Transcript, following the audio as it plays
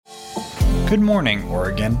Good morning,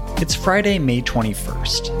 Oregon. It's Friday, May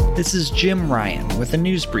 21st. This is Jim Ryan with a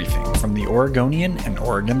news briefing from the Oregonian and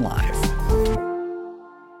Oregon Live.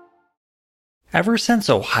 Ever since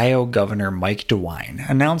Ohio Governor Mike DeWine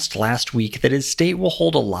announced last week that his state will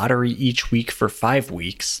hold a lottery each week for 5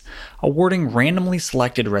 weeks, awarding randomly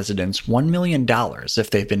selected residents $1 million if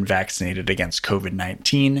they've been vaccinated against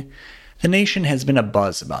COVID-19, the nation has been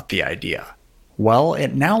abuzz about the idea. Well,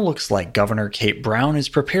 it now looks like Governor Kate Brown is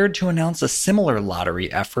prepared to announce a similar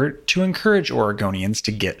lottery effort to encourage Oregonians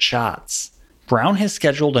to get shots. Brown has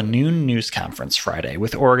scheduled a noon news conference Friday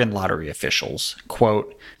with Oregon lottery officials,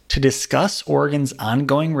 quote, to discuss Oregon's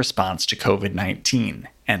ongoing response to COVID-19,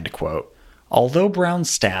 end quote. Although Brown's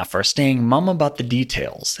staff are staying mum about the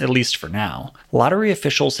details, at least for now, lottery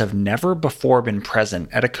officials have never before been present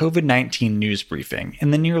at a COVID-19 news briefing in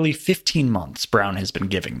the nearly 15 months Brown has been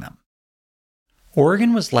giving them.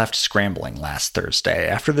 Oregon was left scrambling last Thursday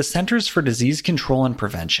after the Centers for Disease Control and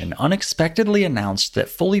Prevention unexpectedly announced that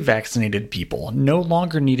fully vaccinated people no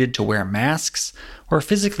longer needed to wear masks or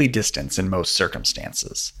physically distance in most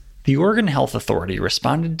circumstances. The Oregon Health Authority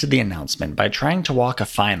responded to the announcement by trying to walk a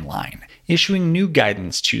fine line, issuing new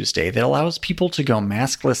guidance Tuesday that allows people to go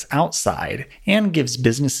maskless outside and gives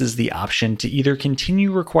businesses the option to either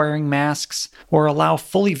continue requiring masks or allow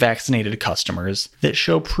fully vaccinated customers that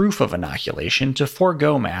show proof of inoculation to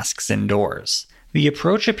forego masks indoors. The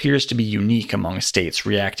approach appears to be unique among states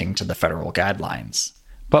reacting to the federal guidelines.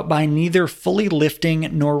 But by neither fully lifting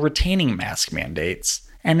nor retaining mask mandates,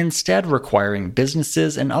 and instead requiring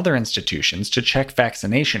businesses and other institutions to check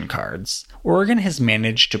vaccination cards, Oregon has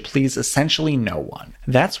managed to please essentially no one.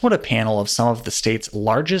 That's what a panel of some of the state's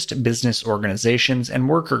largest business organizations and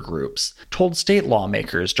worker groups told state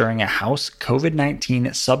lawmakers during a House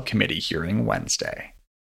COVID-19 subcommittee hearing Wednesday.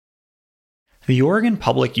 The Oregon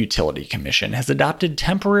Public Utility Commission has adopted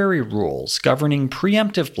temporary rules governing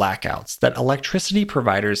preemptive blackouts that electricity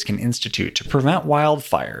providers can institute to prevent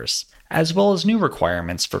wildfires, as well as new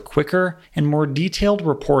requirements for quicker and more detailed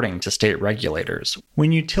reporting to state regulators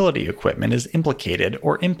when utility equipment is implicated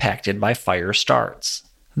or impacted by fire starts.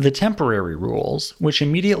 The temporary rules, which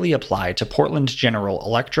immediately apply to Portland General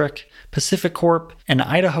Electric, Pacific Corp, and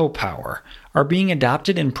Idaho Power, are being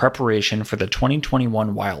adopted in preparation for the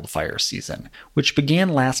 2021 wildfire season, which began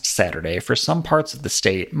last Saturday for some parts of the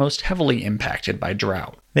state most heavily impacted by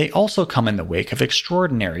drought. They also come in the wake of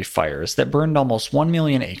extraordinary fires that burned almost 1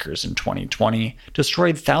 million acres in 2020,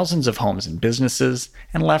 destroyed thousands of homes and businesses,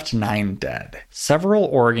 and left 9 dead. Several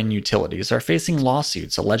Oregon utilities are facing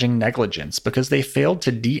lawsuits alleging negligence because they failed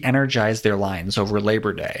to de-energize their lines over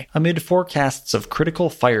Labor Day, amid forecasts of critical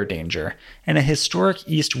fire danger and a historic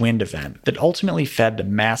east wind event that ultimately fed to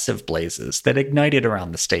massive blazes that ignited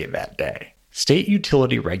around the state that day. State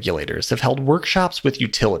utility regulators have held workshops with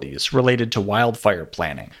utilities related to wildfire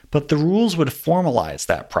planning, but the rules would formalize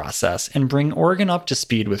that process and bring Oregon up to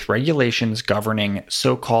speed with regulations governing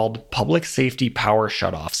so-called public safety power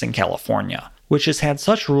shutoffs in California, which has had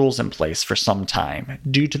such rules in place for some time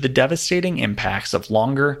due to the devastating impacts of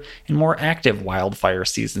longer and more active wildfire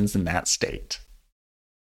seasons in that state.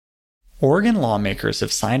 Oregon lawmakers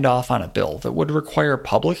have signed off on a bill that would require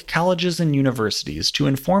public colleges and universities to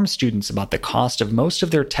inform students about the cost of most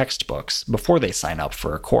of their textbooks before they sign up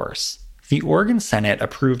for a course. The Oregon Senate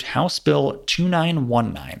approved House Bill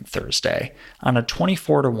 2919 Thursday on a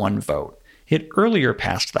 24-1 vote. It earlier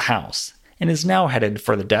passed the House and is now headed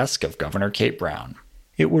for the desk of Governor Kate Brown.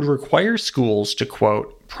 It would require schools to,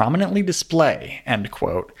 quote, prominently display, end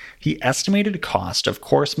quote, the estimated cost of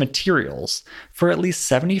course materials for at least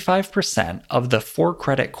 75% of the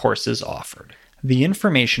 4-credit courses offered. The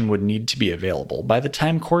information would need to be available by the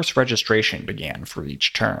time course registration began for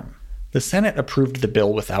each term. The Senate approved the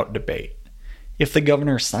bill without debate. If the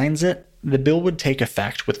governor signs it, the bill would take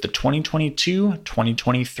effect with the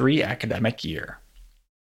 2022-2023 academic year.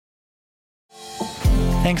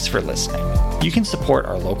 Thanks for listening. You can support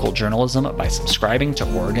our local journalism by subscribing to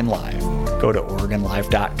Oregon Live. Go to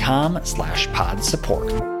OregonLive.com/pod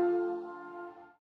support.